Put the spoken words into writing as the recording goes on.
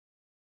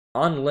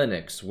on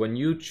Linux, when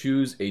you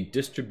choose a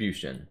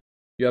distribution,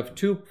 you have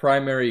two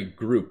primary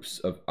groups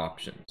of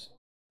options.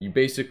 You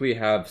basically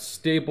have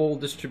stable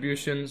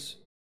distributions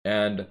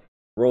and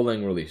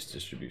rolling release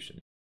distributions.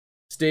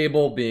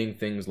 Stable being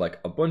things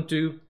like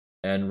Ubuntu,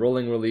 and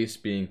rolling release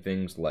being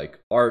things like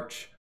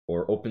Arch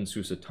or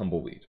OpenSUSE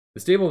Tumbleweed.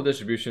 The stable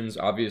distributions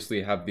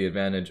obviously have the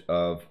advantage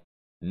of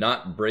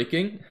not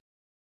breaking,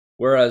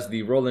 whereas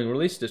the rolling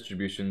release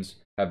distributions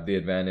have the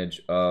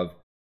advantage of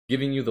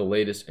giving you the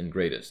latest and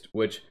greatest,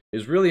 which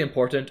is really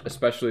important,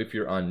 especially if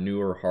you're on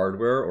newer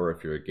hardware or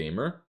if you're a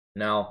gamer.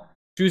 Now,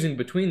 choosing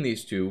between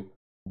these two,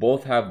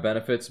 both have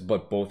benefits,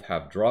 but both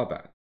have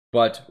drawbacks.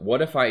 But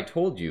what if I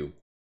told you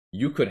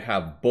you could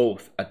have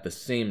both at the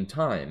same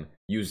time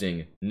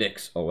using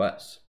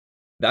NixOS?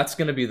 That's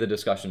going to be the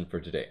discussion for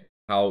today,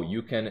 how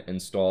you can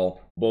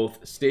install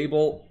both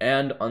stable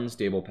and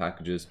unstable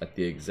packages at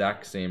the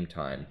exact same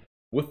time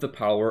with the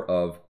power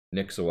of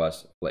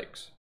NixOS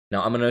Flakes.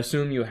 Now, I'm going to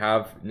assume you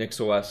have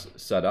NixOS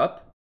set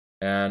up,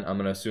 and I'm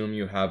going to assume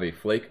you have a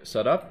Flake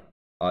set up.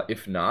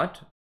 If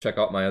not, check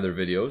out my other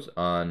videos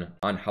on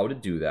how to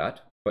do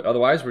that. But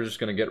otherwise, we're just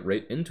going to get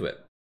right into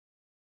it.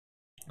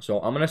 So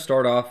I'm going to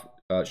start off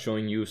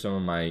showing you some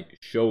of my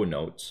show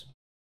notes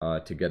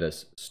to get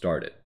us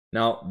started.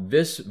 Now,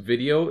 this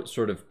video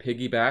sort of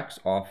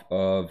piggybacks off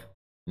of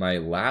my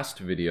last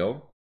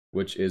video,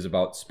 which is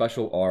about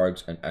special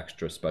args and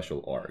extra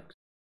special args.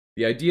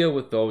 The idea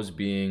with those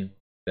being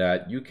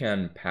that you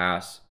can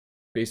pass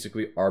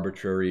basically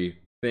arbitrary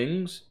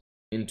things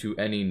into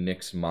any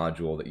Nix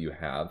module that you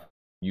have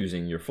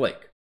using your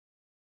Flake.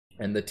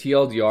 And the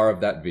TLDR of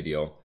that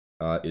video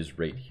is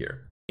right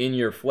here. In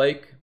your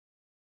Flake,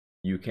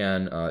 you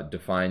can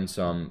define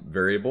some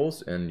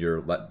variables in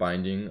your let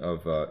binding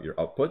of your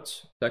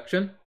outputs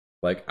section,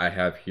 like I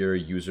have here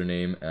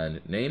username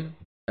and name.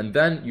 And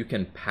then you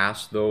can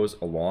pass those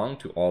along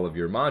to all of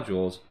your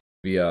modules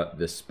via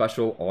the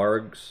special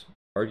args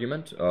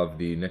argument of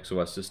the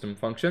NixOS system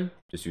function,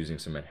 just using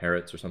some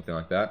inherits or something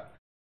like that,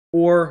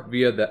 or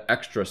via the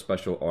extra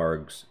special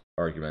args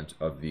argument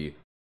of the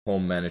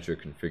home manager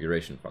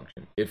configuration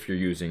function, if you're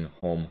using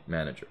home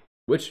manager,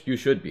 which you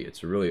should be.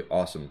 It's a really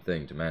awesome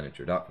thing to manage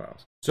your .dot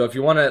files. So if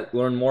you want to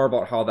learn more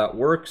about how that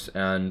works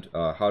and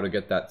how to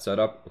get that set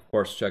up, of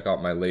course, check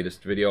out my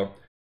latest video.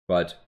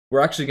 But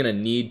we're actually going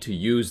to need to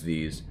use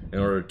these in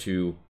order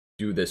to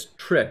do this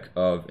trick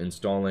of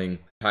installing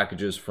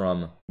packages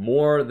from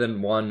more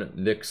than one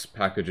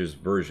nixpkgs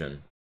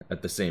version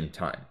at the same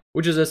time,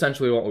 which is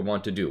essentially what we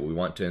want to do. We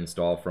want to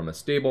install from a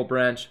stable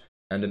branch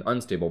and an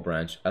unstable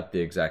branch at the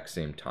exact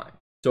same time.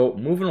 So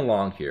moving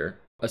along here,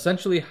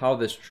 essentially how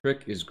this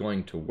trick is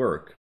going to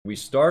work, we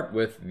start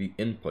with the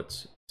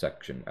inputs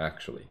section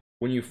actually.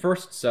 When you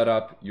first set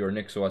up your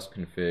NixOS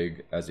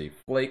config as a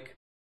Flake,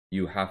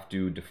 you have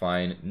to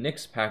define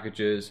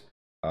nixpkgs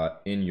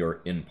in your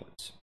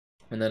inputs.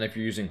 And then if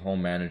you're using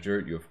home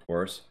manager, you of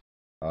course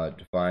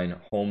define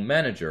home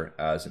manager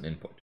as an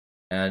input.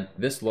 And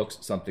this looks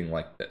something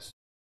like this.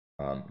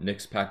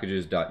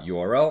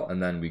 nixpkgs.url,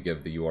 and then we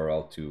give the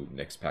URL to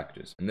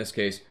nixpkgs. In this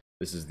case,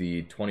 this is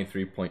the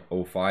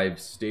 23.05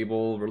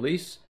 stable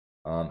release.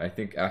 I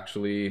think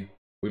actually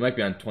we might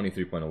be on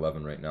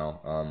 23.11 right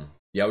now.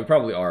 Yeah, we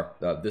probably are.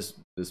 This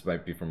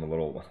might be from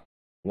a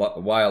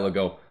while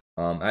ago.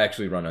 I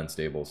actually run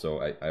unstable,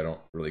 so I don't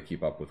really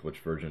keep up with which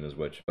version is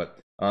which. But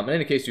in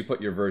any case, you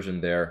put your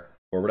version there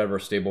for whatever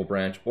stable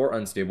branch or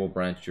unstable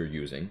branch you're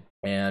using.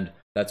 And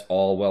that's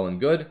all well and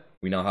good.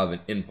 We now have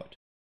an input.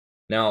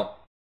 Now,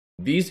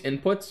 these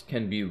inputs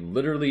can be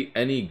literally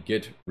any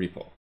Git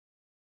repo,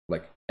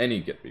 like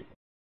any Git repo.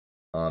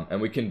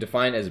 And we can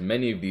define as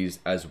many of these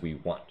as we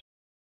want.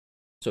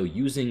 So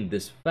using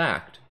this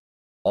fact,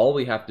 all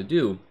we have to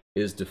do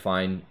is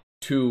define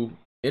two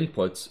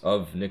inputs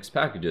of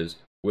nixpkgs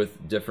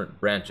with different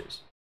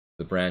branches,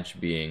 the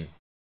branch being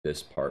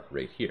this part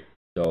right here.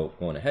 So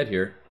going ahead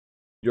here,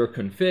 your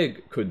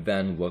config could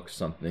then look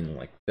something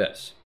like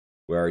this,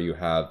 where you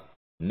have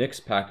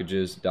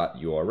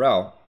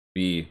nixpkgs.url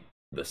be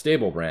the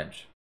stable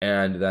branch,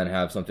 and then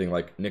have something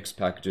like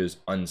nixpkgs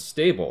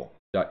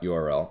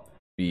unstable.url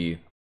be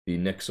the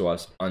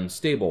NixOS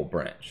unstable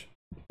branch.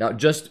 Now,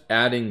 just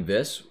adding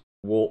this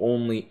will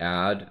only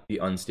add the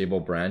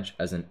unstable branch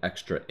as an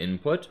extra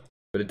input,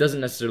 but it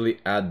doesn't necessarily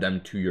add them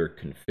to your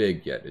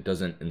config yet. It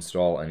doesn't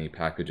install any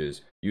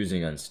packages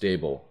using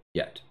unstable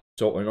yet.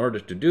 So in order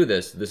to do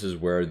this, this is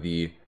where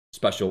the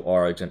special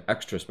args and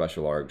extra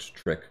special args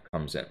trick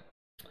comes in.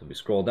 So we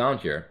scroll down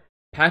here.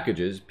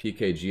 Packages,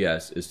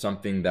 pkgs, is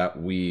something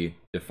that we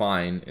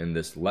define in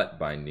this let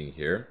binding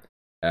here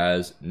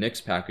as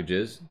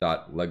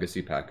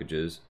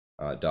nixpkgs.legacypackages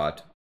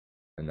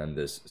and then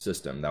this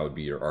system. That would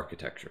be your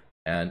architecture.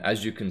 And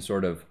as you can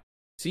sort of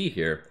see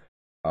here,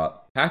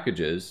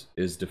 packages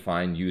is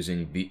defined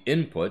using the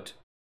input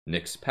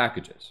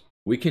nixpkgs.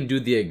 We can do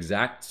the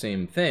exact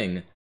same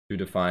thing to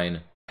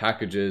define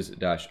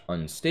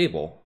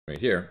packages-unstable right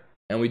here.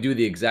 And we do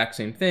the exact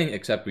same thing,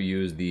 except we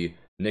use the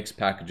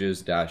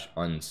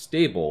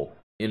nixpkgs-unstable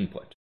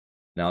input.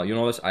 Now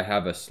you'll notice I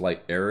have a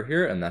slight error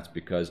here, and that's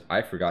because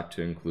I forgot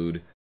to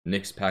include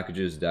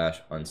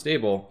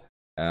nixpkgs-unstable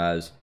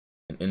as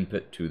an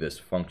input to this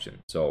function.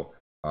 So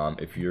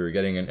if you're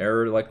getting an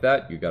error like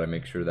that, you got to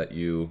make sure that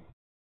you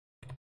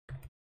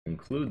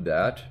include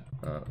that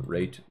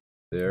right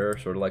there,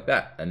 sort of like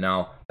that, and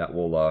now that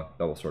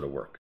will sort of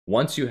work.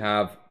 Once you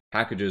have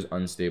packages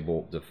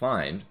unstable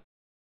defined,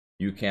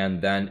 you can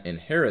then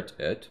inherit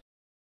it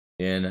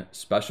in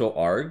special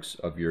args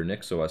of your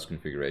NixOS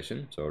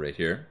configuration, so right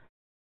here,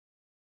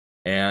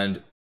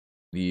 and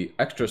the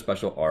extra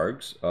special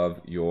args of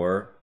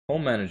your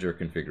home manager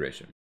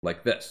configuration,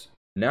 like this.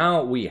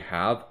 Now we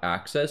have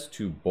access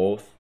to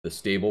both the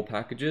stable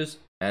packages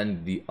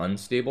and the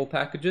unstable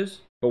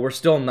packages, but we're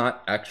still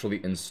not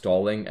actually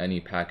installing any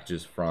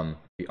packages from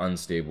the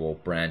unstable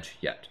branch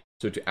yet.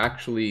 So to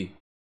actually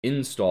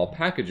install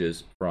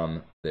packages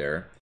from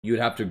there, you'd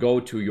have to go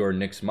to your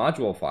Nix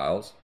module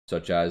files,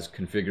 such as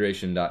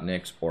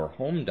configuration.nix or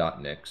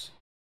home.nix,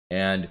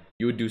 and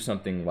you would do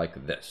something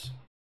like this.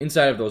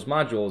 Inside of those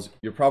modules,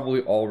 you're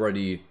probably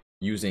already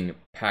using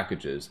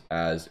packages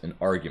as an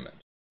argument.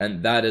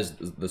 And that is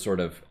the sort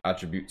of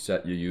attribute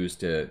set you use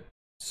to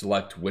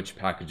select which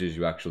packages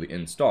you actually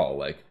install,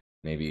 like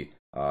maybe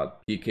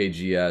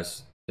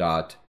pkgs.zsh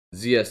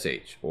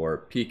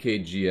or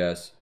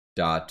pkgs.vim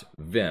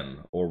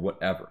or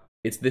whatever.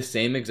 It's the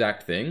same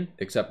exact thing,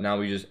 except now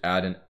we just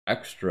add an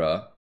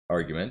extra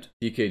argument,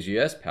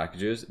 pkgs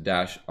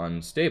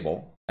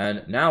packages-unstable,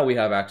 and now we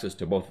have access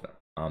to both of them.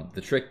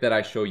 The trick that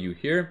I show you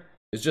here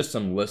is just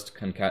some list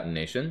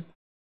concatenation.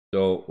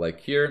 So like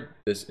here,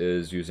 this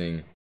is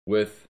using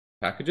with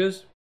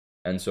packages,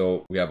 and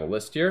so we have a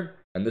list here,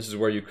 and this is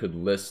where you could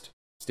list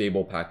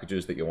stable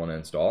packages that you want to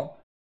install,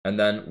 and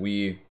then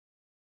we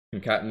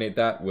concatenate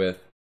that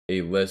with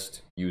a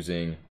list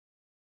using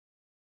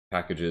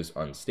packages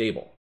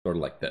unstable, sort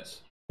of like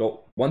this.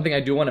 So one thing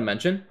I do want to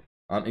mention,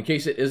 in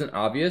case it isn't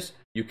obvious,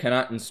 you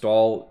cannot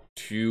install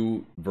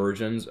two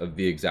versions of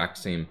the exact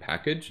same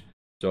package.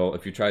 So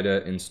if you try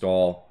to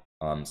install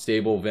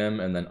stable Vim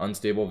and then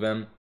unstable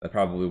Vim, that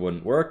probably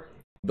wouldn't work.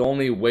 The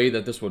only way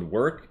that this would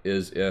work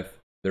is if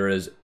there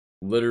is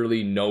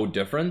literally no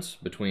difference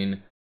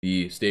between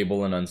the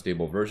stable and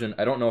unstable version.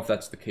 I don't know if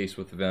that's the case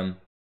with Vim.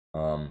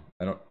 I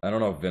don't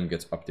know if Vim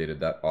gets updated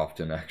that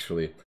often,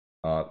 actually.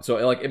 So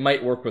like it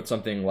might work with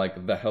something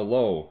like the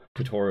Hello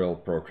tutorial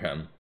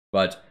program,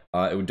 but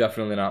it would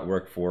definitely not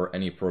work for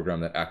any program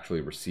that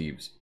actually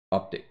receives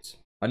updates.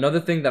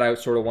 Another thing that I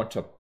sort of want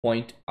to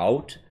point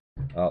out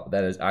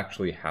that is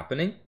actually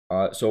happening.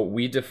 So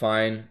we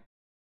define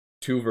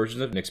two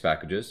versions of Nix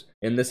packages.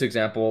 In this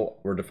example,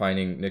 we're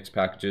defining Nix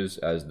packages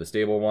as the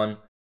stable one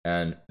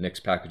and Nix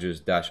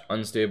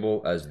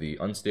packages-unstable as the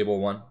unstable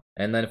one.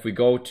 And then if we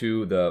go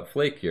to the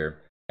flake here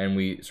and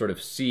we sort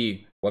of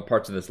see what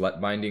parts of this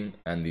let binding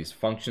and these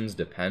functions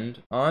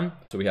depend on.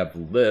 So we have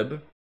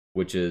lib,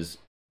 which is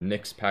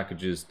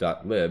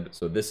nixpkgs.lib.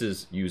 So this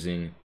is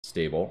using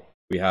stable.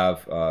 We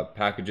have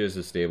packages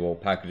is stable,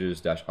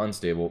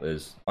 packages-unstable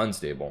is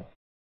unstable.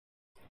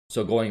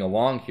 So going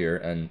along here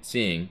and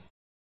seeing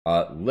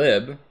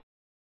lib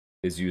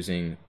is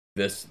using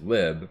this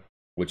lib,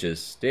 which is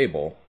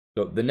stable.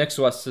 So the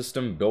NixOS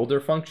system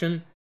builder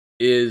function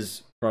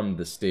is from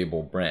the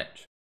stable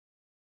branch.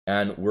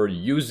 And we're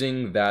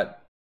using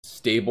that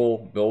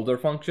stable builder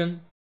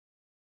function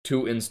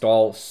to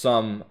install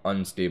some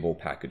unstable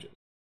packages.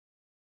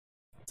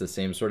 It's the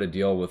same sort of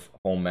deal with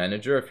home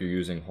manager. If you're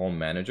using home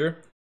manager,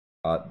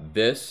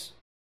 this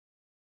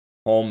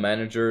home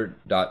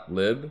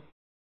manager.lib,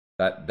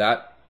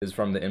 that is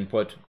from the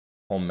input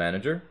home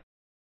manager.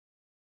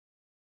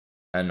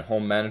 And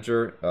home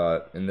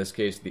manager, in this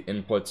case, the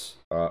inputs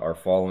are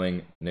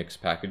following Nix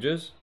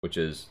packages, which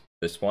is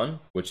this one,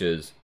 which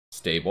is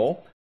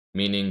stable,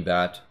 meaning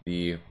that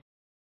the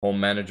home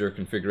manager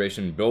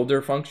configuration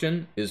builder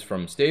function is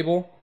from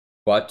stable,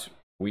 but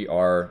we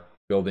are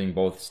building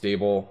both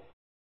stable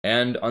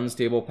and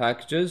unstable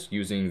packages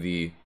using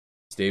the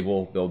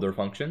stable builder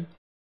function.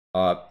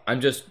 I'm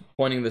just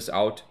pointing this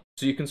out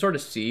so you can sort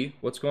of see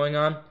what's going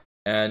on,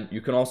 and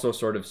you can also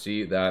sort of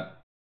see that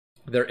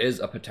there is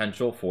a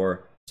potential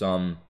for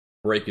some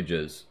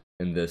breakages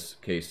in this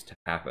case to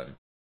happen.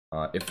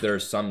 If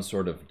there's some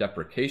sort of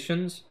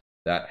deprecations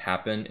that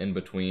happen in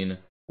between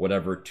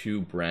whatever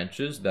two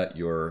branches that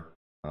you're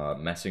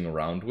messing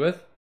around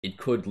with, it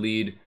could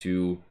lead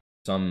to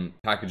some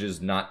packages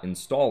not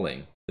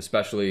installing,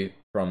 especially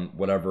from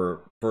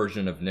whatever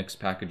version of Nix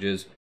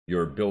packages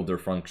your builder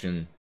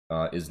function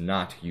is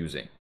not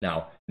using.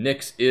 Now,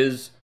 Nix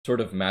is sort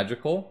of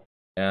magical,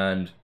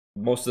 and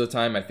most of the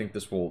time I think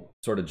this will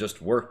sort of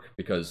just work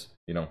because,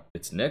 you know,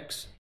 it's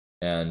Nix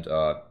and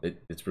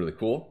it's really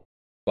cool.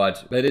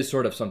 But that is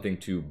sort of something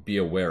to be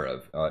aware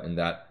of in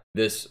that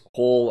this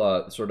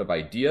whole sort of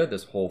idea,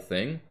 this whole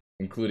thing,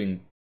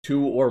 including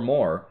two or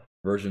more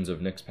versions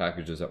of Nix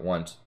packages at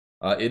once,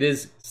 it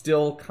is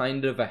still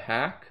kind of a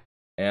hack,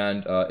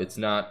 and it's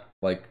not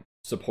like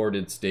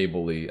supported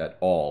stably at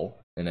all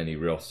in any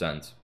real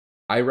sense.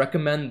 I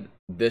recommend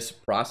this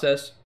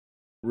process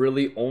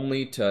really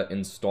only to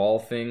install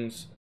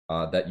things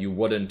that you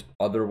wouldn't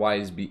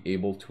otherwise be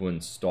able to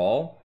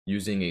install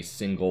using a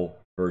single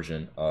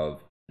version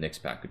of Nix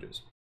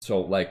packages. So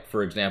like,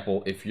 for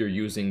example, if you're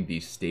using the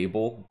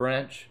stable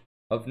branch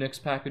of Nix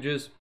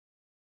packages,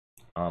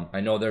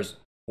 I know there's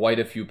quite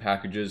a few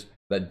packages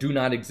that do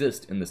not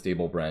exist in the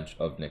stable branch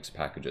of Nix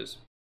packages.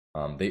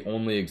 They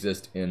only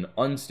exist in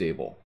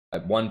unstable.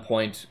 At one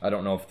point, I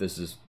don't know if this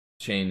is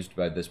changed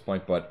by this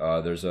point, but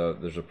there's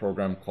a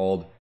program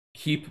called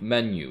keep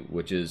menu,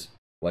 which is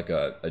like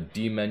a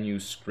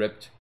dmenu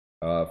script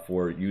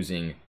for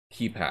using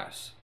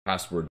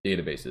password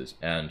databases.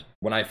 And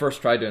when I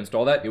first tried to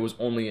install that, it was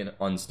only in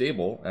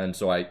unstable, and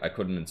so I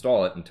couldn't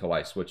install it until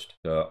I switched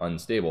to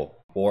unstable,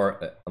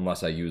 or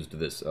unless I used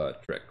this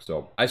trick.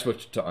 So I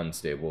switched to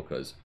unstable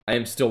because I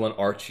am still an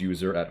Arch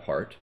user at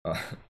heart.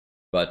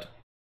 But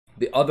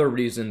the other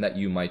reason that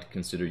you might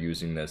consider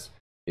using this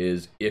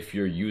is if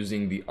you're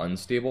using the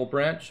unstable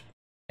branch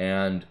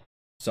and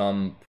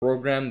some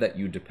program that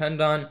you depend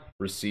on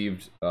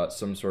received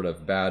some sort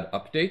of bad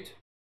update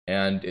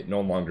and it no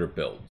longer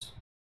builds.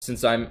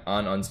 Since I'm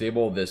on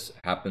unstable, this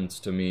happens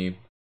to me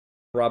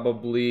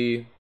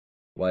probably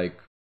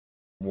like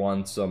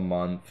once a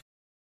month.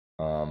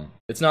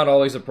 It's not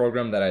always a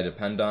program that I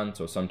depend on,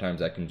 so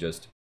sometimes I can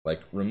just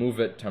like remove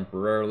it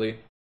temporarily.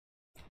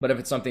 But if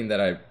it's something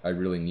that I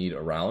really need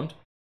around,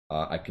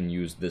 I can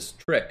use this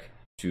trick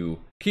to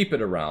keep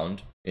it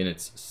around in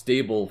its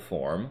stable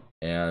form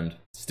and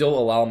still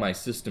allow my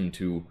system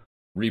to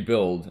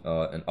rebuild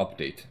and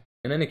update.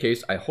 In any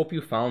case, I hope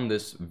you found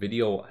this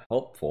video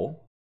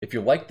helpful. If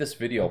you liked this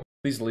video,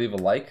 please leave a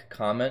like,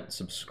 comment,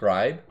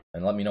 subscribe,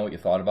 and let me know what you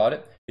thought about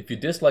it. If you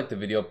disliked the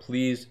video,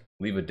 please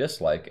leave a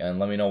dislike and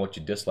let me know what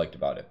you disliked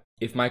about it.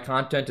 If my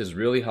content is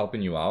really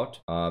helping you out,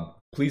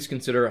 please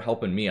consider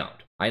helping me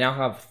out. I now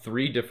have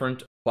 3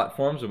 different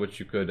platforms of which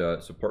you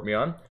could support me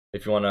on.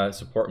 If you want to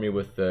support me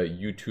with the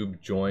YouTube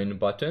join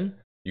button,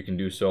 you can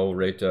do so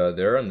right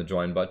there on the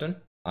join button.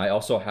 I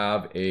also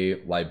have a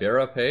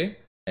LiberaPay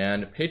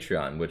and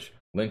Patreon, which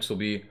links will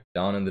be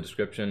down in the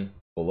description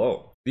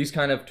below. These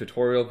kind of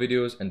tutorial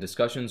videos and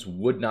discussions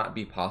would not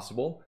be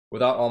possible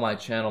without all my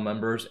channel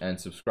members and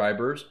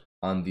subscribers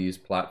on these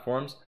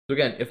platforms. So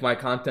again, if my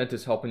content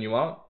is helping you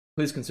out,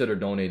 please consider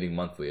donating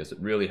monthly, as it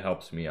really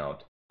helps me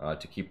out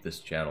to keep this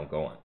channel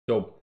going.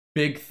 So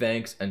big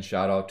thanks and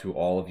shout out to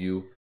all of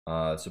you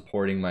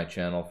supporting my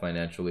channel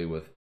financially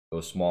with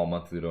those small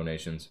monthly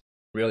donations.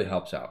 Really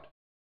helps out.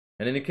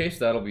 In any case,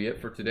 that'll be it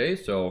for today.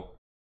 So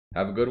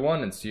have a good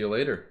one and see you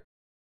later.